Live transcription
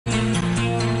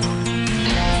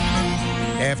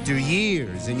After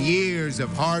years and years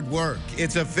of hard work,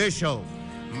 it's official.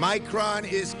 Micron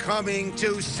is coming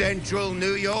to Central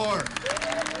New York.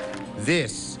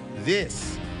 This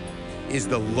is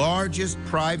the largest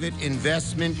private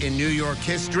investment in New York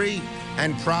history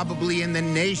and probably in the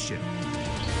nation.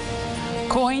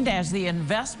 Coined as the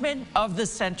investment of the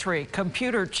century,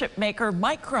 computer chip maker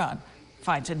Micron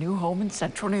finds a new home in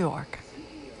Central New York.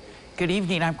 Good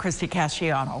evening, I'm Christy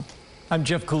Casciano. I'm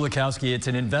Jeff Kulikowski. It's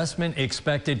an investment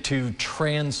expected to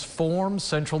transform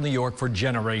Central New York for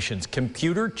generations.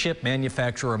 Computer chip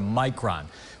manufacturer Micron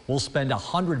will spend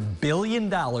 $100 billion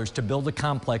to build a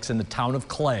complex in the town of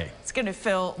Clay. It's going to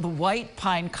fill the White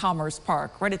Pine Commerce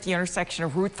Park right at the intersection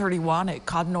of Route 31 at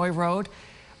Cottenoy Road.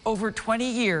 Over 20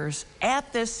 years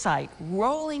at this site,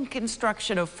 rolling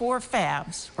construction of 4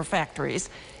 fabs or factories,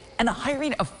 and a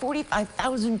hiring of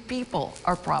 45,000 people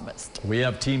are promised. We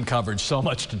have team coverage, so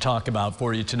much to talk about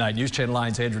for you tonight. News Channel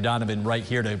 9's Andrew Donovan right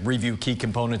here to review key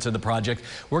components of the project.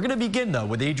 We're going to begin, though,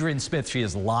 with Adrienne Smith. She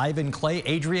is live in Clay.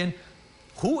 Adrienne,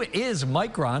 who is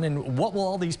Micron, and what will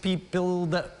all these people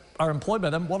that are employed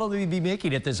by them, what will they be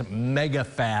making at this mega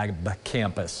fab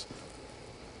campus?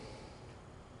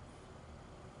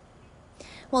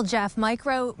 Well, Jeff,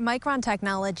 Micron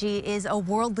Technology is a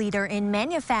world leader in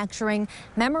manufacturing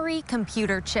memory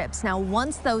computer chips. Now,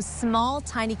 once those small,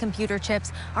 tiny computer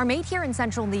chips are made here in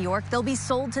Central New York, they'll be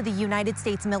sold to the United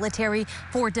States military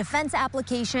for defense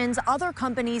applications, other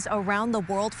companies around the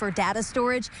world for data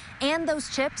storage. And those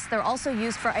chips, they're also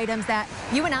used for items that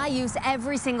you and I use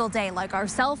every single day, like our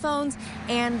cell phones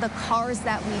and the cars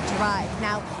that we drive.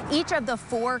 Now, each of the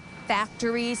 4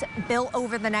 factories built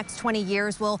over the next 20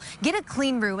 years will get a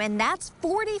clean room, and that's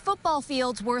 40 football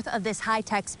fields worth of this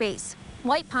high-tech space.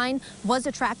 White Pine was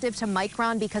attractive to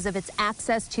Micron because of its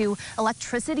access to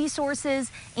electricity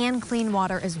sources and clean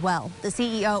water as well. The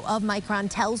CEO of Micron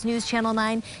tells News Channel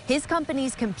 9 his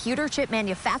company's computer chip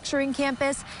manufacturing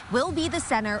campus will be the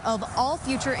center of all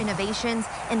future innovations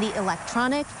in the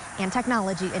electronic and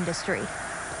technology industry.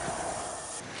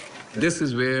 This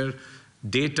is where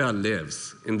data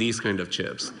lives in these kind of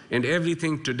chips. And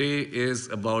everything today is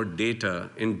about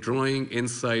data and drawing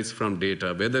insights from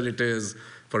data, whether it is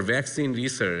for vaccine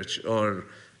research or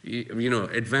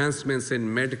advancements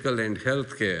in medical and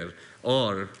healthcare,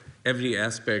 or every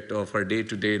aspect of our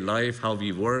day-to-day life, how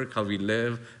we work, how we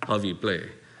live, how we play.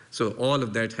 So all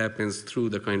of that happens through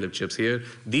the kind of chips here.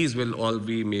 These will all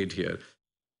be made here.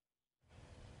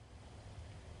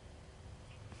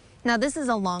 Now, this is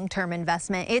a long-term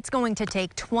investment. It's going to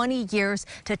take 20 years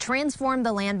to transform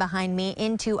the land behind me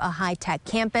into a high-tech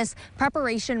campus.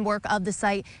 Preparation work of the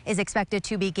site is expected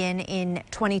to begin in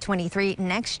 2023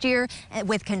 next year,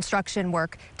 with construction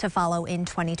work to follow in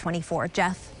 2024.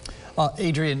 Jeff?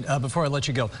 Adrienne, before I let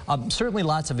you go, certainly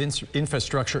lots of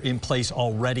infrastructure in place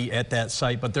already at that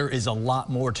site, but there is a lot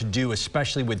more to do,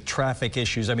 especially with traffic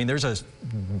issues. I mean, there's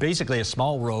basically a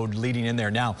small road leading in there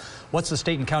now. What's the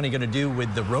state and county going to do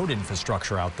with the road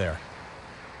infrastructure out there?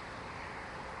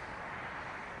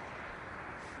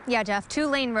 Yeah, Jeff,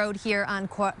 2-lane road here on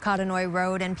Cottenoy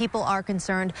Road, and people are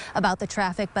concerned about the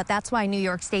traffic, but that's why New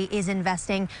York State is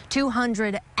investing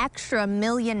 $200 extra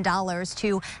million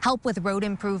to help with road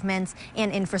improvements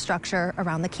and infrastructure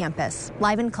around the campus.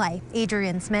 Live in Clay,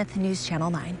 Adrienne Smith, News Channel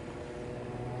 9.